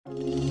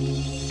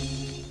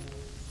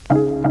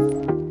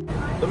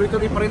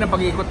Tuloy-tuloy pa rin ang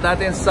pag-iikot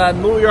natin sa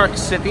New York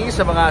City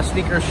sa mga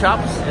sneaker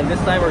shops, and this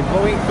time we're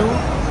going to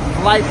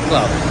Flight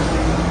Club.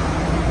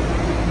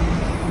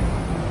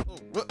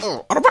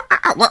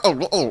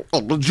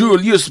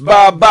 Julius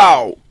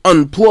Babaw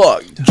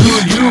Unplugged.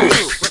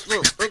 Julius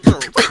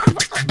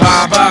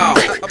Babaw.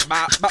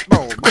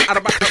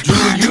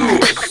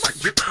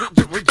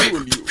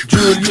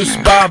 Julius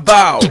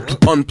Babaw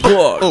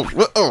Unplugged.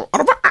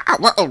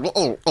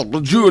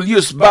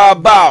 Julius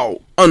Babaw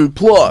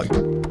Unplugged.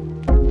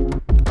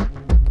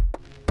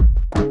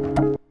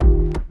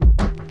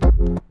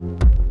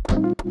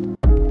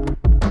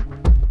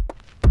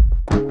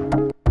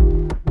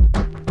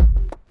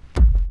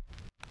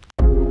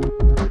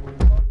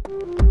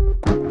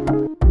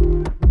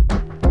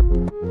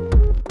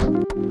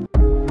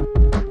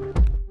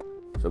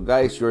 So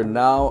guys, you're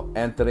now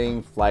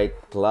entering Flight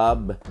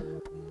Club.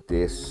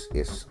 This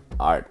is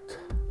art.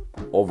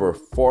 Over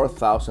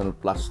 4,000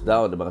 plus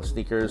down the mga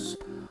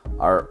sneakers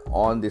are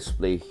on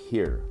display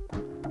here.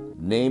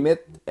 Name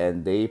it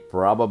and they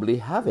probably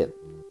have it.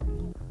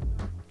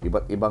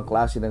 Iba't ibang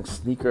klase ng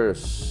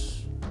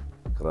sneakers.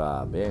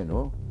 Grabe,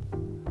 no?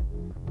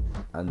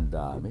 Ang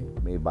dami.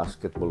 May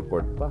basketball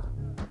court pa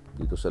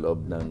dito sa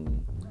loob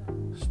ng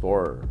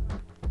store.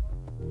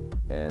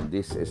 And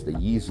this is the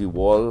Yeezy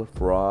wall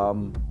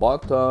from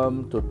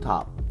bottom to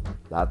top.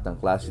 Lahat ng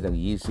klase ng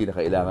Yeezy na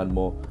kailangan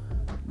mo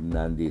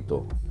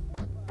nandito.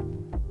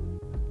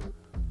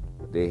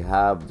 They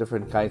have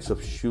different kinds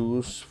of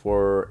shoes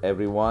for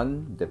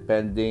everyone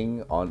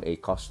depending on a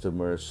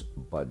customer's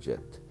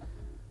budget.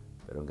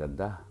 Pero ang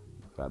ganda.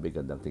 Grabe,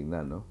 gandang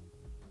tingnan, no?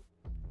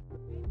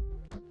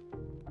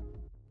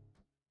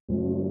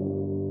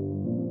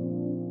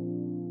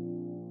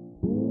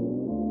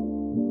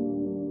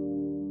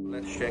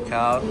 Let's check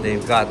out.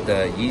 They've got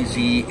the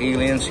Yeezy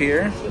Aliens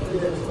here.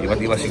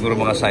 Iba't iba siguro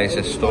mga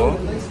sizes to.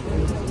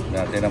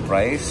 Natin ang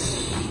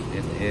price.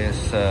 It is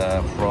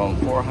from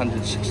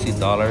 $460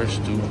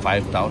 to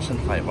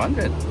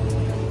 $5,500.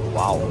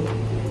 Wow.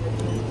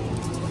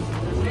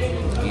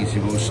 Yeezy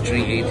Boost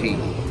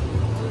 380.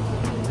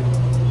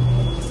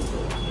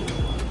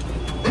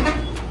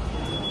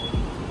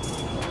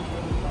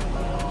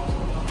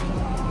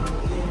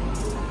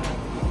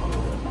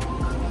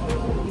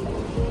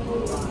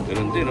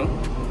 Ganun din, no?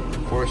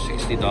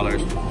 $460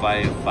 to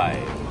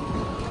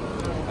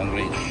 $5,500 ang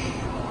range.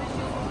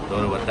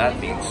 Don't know what that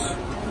means.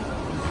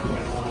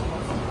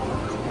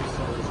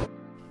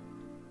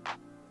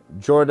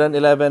 Jordan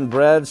 11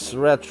 Breads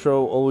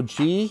Retro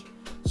OG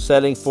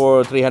selling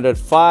for $305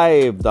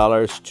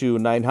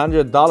 to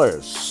 $900.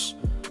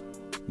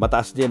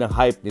 Mataas din ang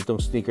hype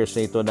nitong sneakers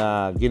na ito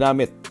na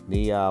ginamit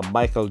ni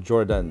Michael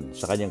Jordan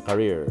sa kanyang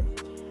career.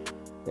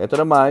 Ito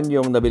naman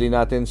yung nabili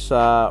natin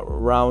sa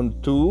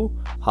round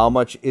 2. How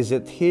much is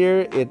it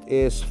here? It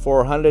is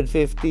 $450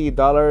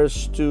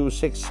 to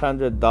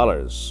 $600.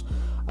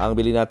 Ang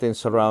bili natin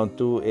sa round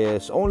 2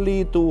 is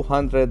only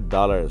 $200.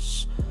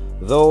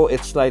 Though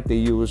it's slightly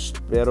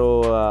used,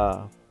 pero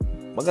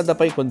maganda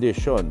pa yung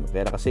condition.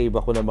 Kaya nakasave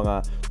ako ng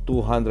mga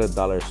 $200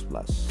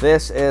 plus.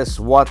 This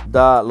is what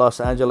the Los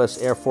Angeles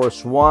Air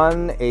Force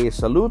One. A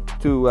salute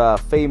to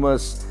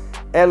famous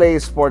LA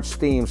sports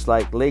teams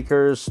like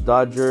Lakers,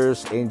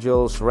 Dodgers,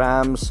 Angels,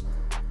 Rams,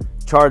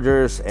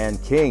 Chargers, and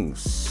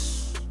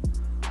Kings.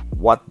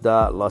 What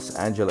the Los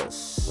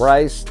Angeles.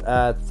 Priced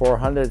at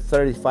 $435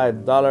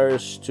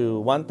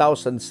 to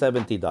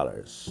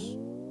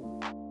 $1,070.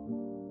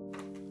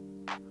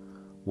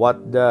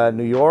 What the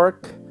New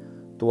York,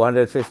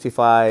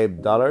 $255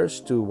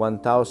 to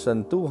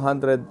 $1,230.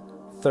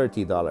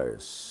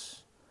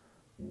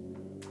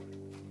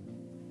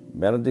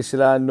 Meron din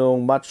sila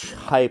nung much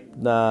hype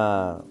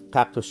na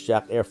Cactus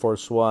Jack Air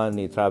Force One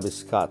ni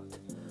Travis Scott.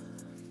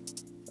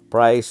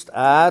 Priced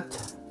at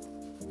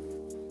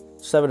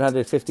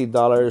 $750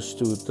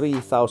 to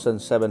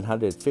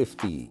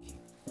 $3,750.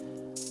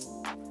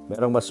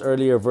 Merong mas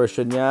earlier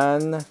version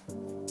yan,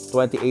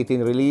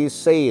 2018 release,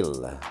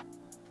 sale.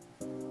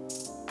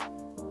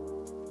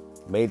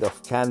 Made of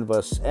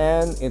canvas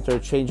and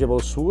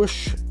interchangeable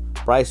swoosh,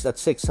 priced at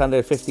 $650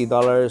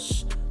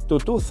 to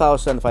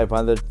 $2,530.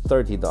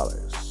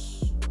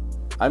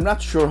 I'm not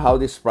sure how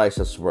these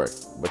prices work,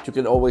 but you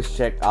can always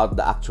check out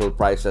the actual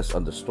prices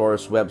on the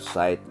store's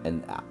website and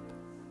app.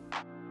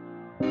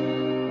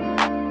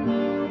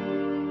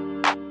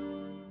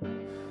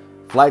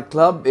 Flight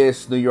Club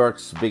is New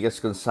York's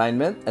biggest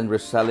consignment and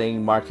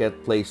reselling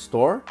marketplace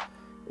store.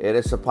 It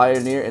is a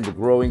pioneer in the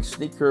growing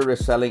sneaker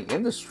reselling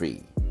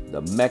industry,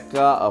 the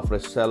mecca of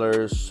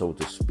resellers, so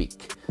to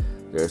speak.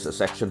 There's a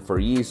section for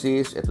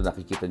Yeezys. Ito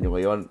nakikita nyo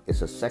ngayon is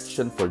a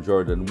section for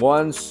Jordan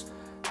 1s.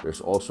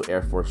 There's also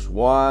Air Force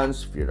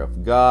 1s, Fear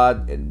of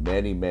God, and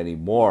many, many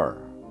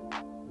more.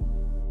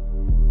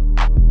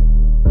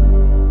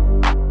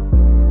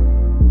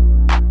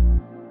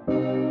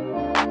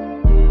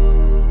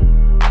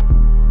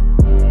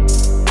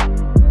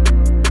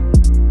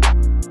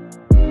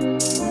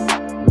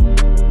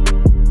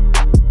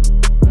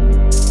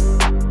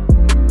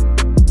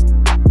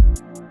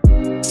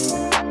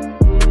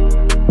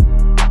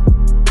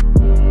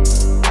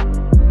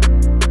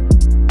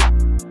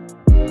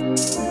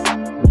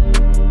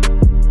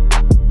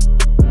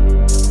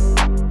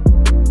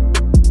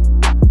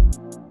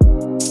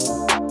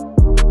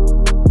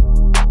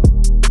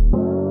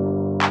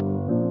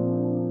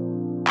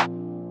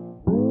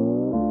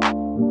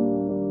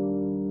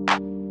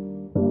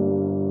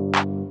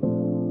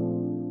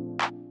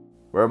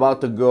 We're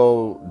about to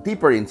go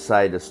deeper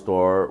inside the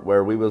store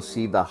where we will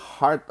see the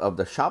heart of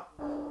the shop,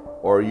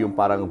 or yung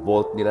parang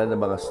vault nila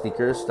ng mga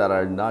sneakers that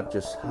are not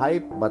just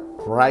hype but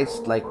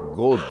priced like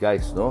gold,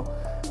 guys, no?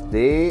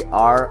 They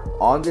are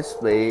on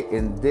display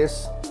in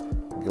this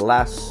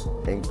glass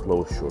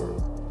enclosure.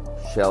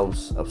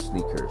 Shelves of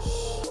sneakers.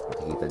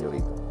 Makikita nyo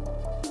rito.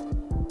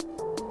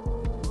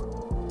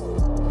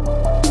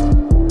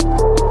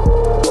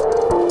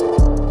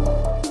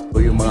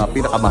 So yung mga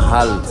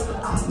pinakamahal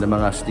na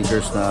mga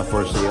sneakers na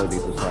for sale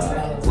dito sa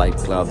Flight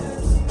Club.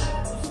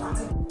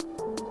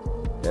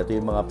 Ito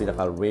yung mga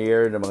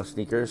pinaka-rare na mga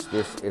sneakers.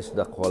 This is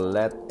the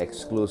Colette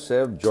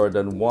exclusive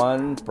Jordan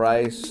 1,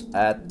 price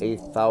at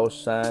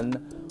 $8,175.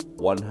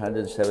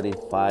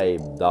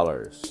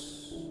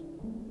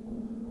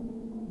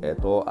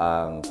 Ito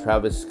ang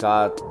Travis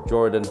Scott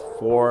Jordan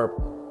 4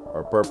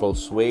 or purple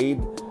suede,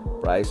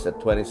 priced at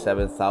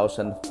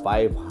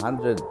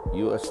 $27,500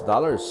 US.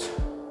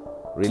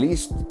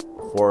 Released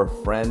for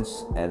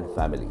friends and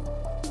family.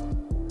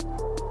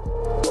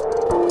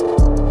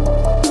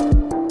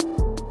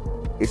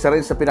 Isa rin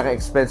sa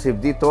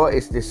pinaka-expensive dito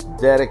is this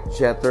Derek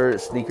Jeter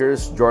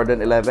sneakers Jordan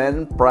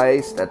 11,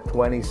 priced at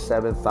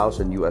 $27,000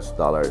 US.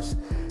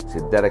 Si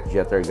Derek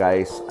Jeter,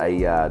 guys,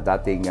 ay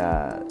dating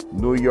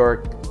New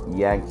York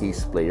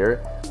Yankees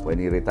player.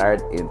 When he retired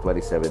in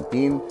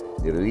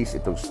 2017, nirelease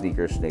itong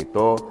sneakers na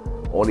ito.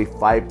 Only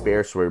 5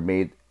 pairs were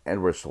made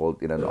and were sold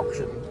in an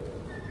auction.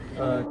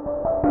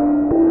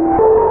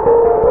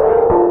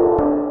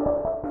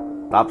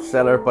 Top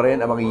seller pa rin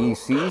ang mga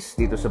Yeezys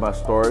dito sa mga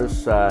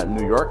stores sa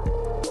New York.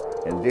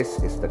 And this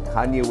is the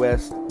Kanye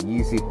West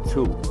Yeezy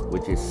 2,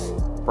 which is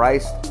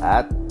priced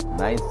at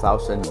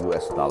 $9,000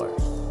 US.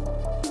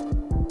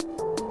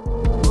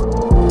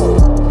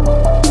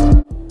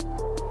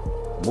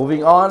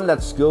 Moving on,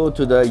 let's go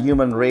to the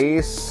Human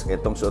Race.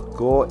 Itong suot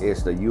ko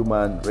is the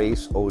Human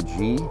Race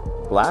OG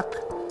Black.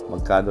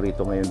 Magkano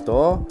rito ngayon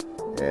to?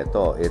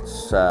 Ito,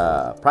 it's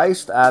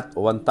priced at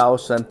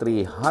 $1,300.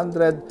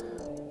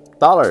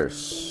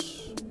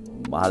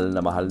 Mahal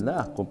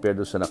na compared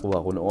to sa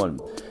nakuha ko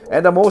noon.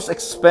 And the most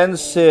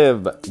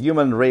expensive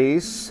Human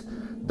Race,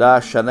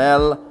 the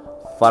Chanel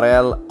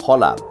Pharrell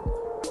Collab.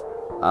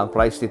 Ang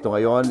price nito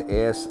ngayon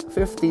is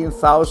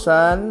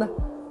 $15,525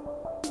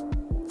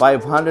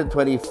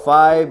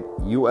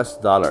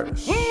 US.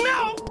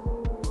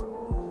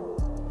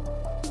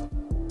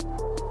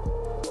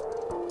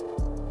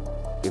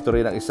 Ito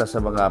rin ang isa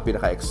sa mga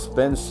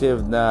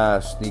pinaka-expensive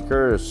na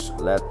sneakers.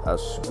 Let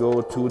us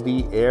go to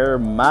the Air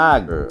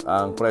Mag.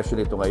 Ang presyo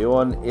nito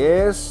ngayon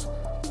is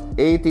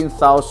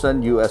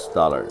 $18,000 US.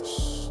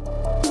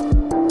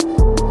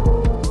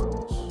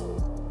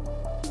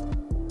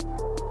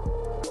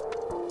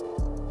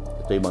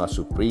 Ito yung mga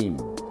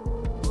Supreme.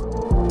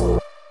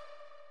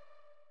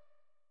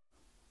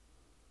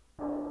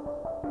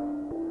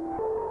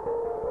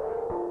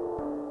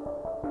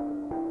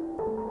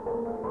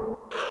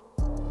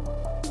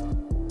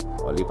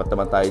 Lipat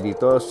naman tayo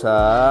dito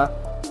sa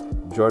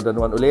Jordan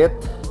 1 ulit.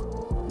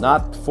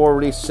 Not for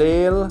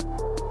resale.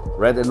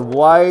 Red and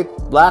white,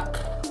 black,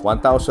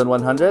 $1,100.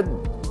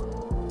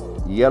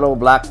 Yellow,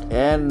 black,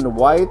 and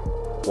white,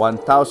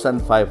 $1,500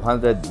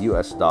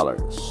 US.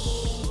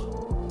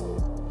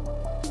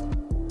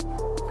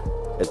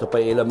 Ito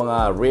pa ilang mga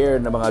rare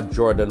na mga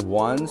Jordan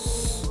 1s.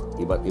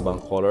 Iba't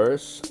ibang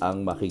colors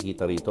ang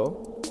makikita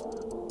rito.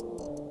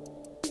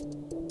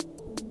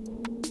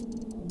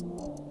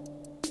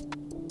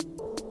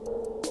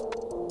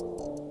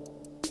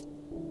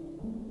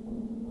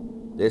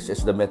 This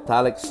is the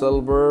metallic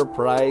silver,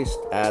 priced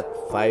at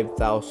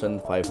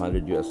 $5,500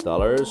 US.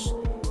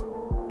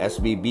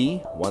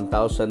 SBB,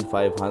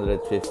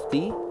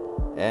 $1,550.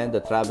 And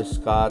the Travis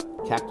Scott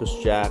Cactus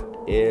Jack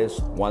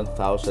is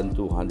 $1,200.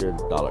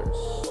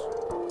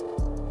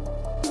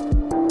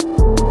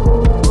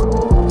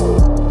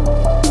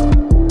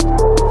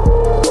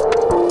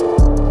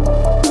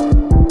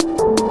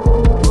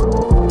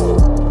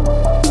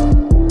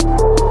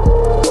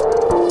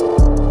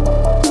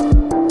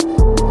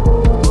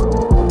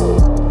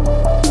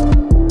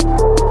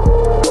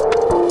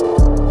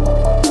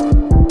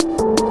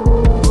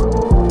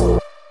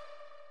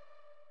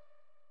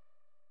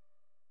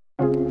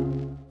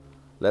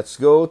 Let's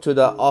go to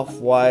the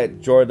Off-White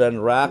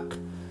Jordan Rack.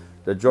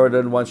 The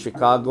Jordan 1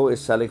 Chicago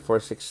is selling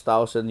for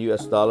 $6,000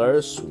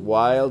 US,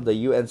 while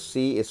the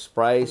UNC is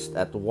priced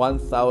at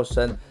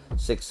 $1,660.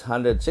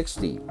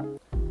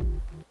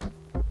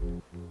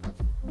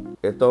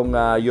 Itong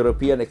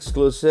European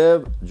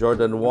exclusive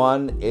Jordan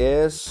 1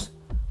 is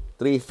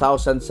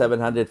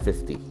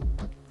 $3,750.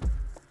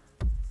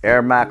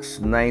 Air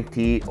Max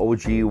 90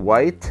 OG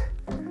White.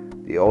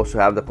 They also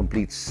have the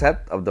complete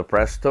set of the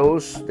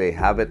Prestos. They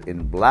have it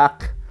in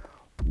black,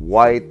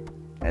 white,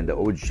 and the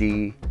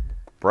OG,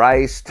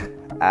 priced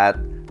at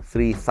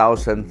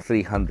 $3,300.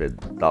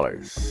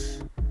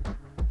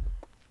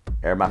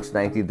 Air Max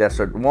 90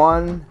 Desert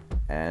 1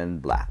 and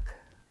black.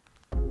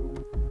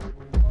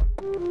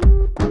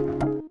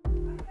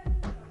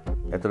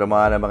 Ito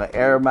naman ang mga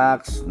Air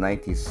Max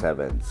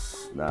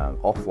 97s. ng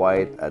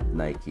Off-White at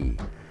Nike.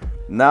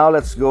 Now,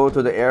 let's go to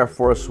the Air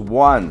Force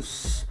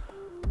Ones.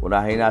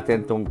 Unahin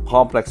natin itong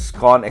Complex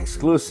Con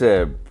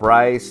exclusive,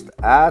 priced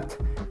at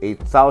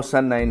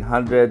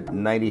 $8,995.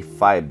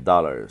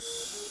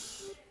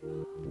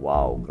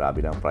 Wow, grabe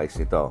na ang price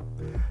nito.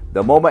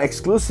 The MoMA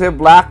exclusive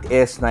black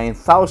is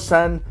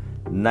 $9,995,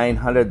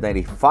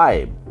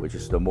 which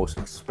is the most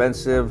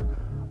expensive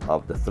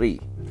of the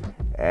three.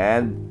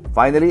 And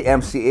finally,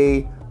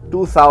 MCA,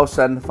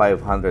 $2,500.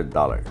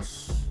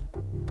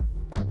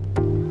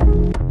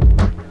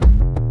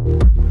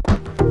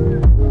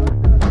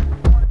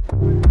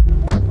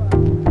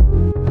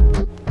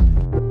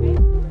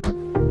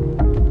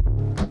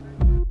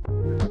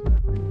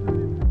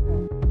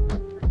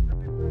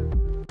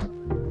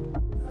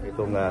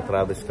 Itong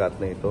Travis Scott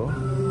na ito,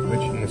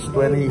 which is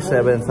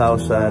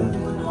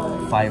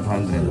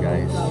 27,500,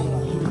 guys.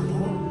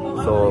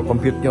 So,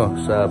 compute nyo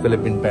sa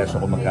Philippine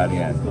peso kung magkano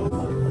yan.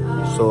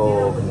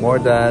 So, more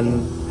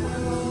than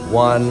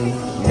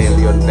 1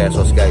 million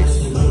pesos,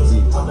 guys.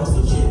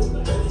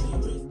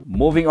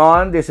 Moving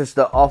on, this is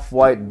the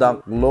Off-White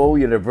Dunk Low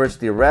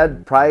University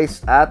Red,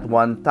 priced at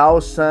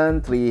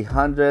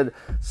 $1,375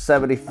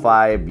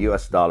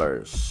 US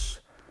dollars.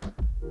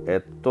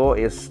 Ito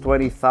is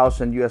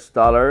 20,000 US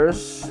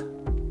dollars.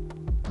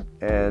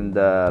 And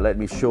let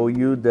me show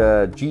you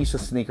the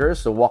Jesus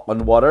sneakers, the Walk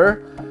on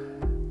Water,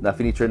 na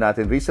feature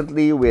natin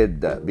recently with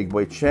Big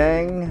Boy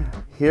Cheng.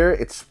 Here,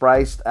 it's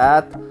priced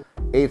at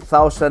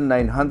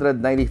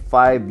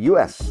 $8,995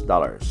 US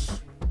dollars.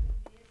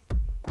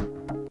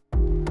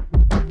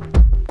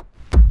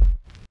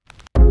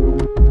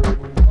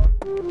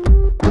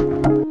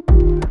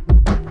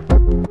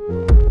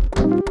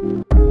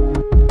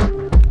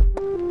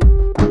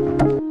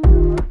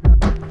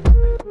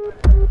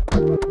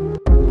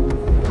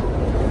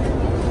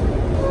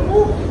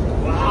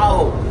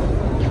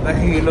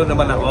 Nahihilo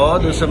naman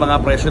ako dun sa mga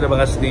presyo ng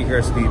mga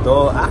sneakers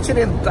dito.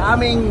 Actually,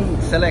 daming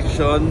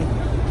selection.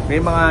 May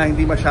mga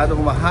hindi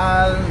masyadong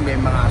mahal, may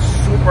mga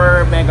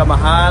super mega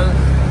mahal.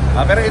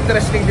 Pero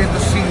interesting din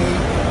to see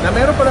na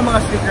meron pa ng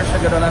mga sneakers na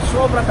gano'n na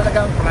sobrang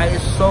talagang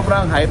price,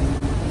 sobrang hype.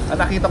 Ang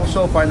nakita ko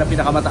so far na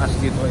pinakamataas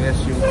dito is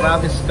yung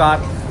Travis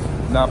Scott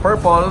na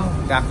purple,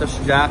 Cactus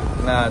Jack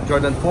na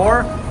Jordan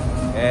 4.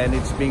 And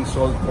it's being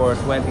sold for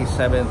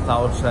 27,000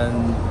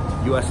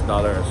 US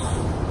dollars.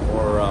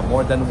 Or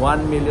more than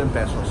 1 million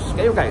pesos.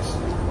 Kayo guys,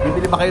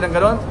 bibili ba kayo ng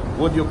gano'n?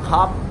 Would you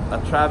cop a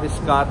Travis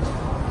Scott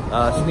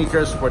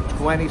sneakers for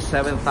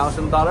 $27,000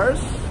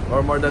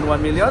 or more than 1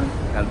 million?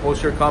 And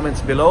post your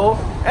comments below.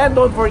 And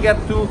don't forget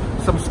to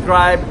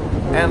subscribe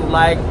and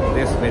like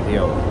this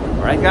video.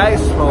 Alright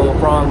guys, so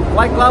from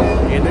Flight Club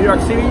in New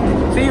York City,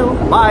 see you,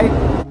 bye!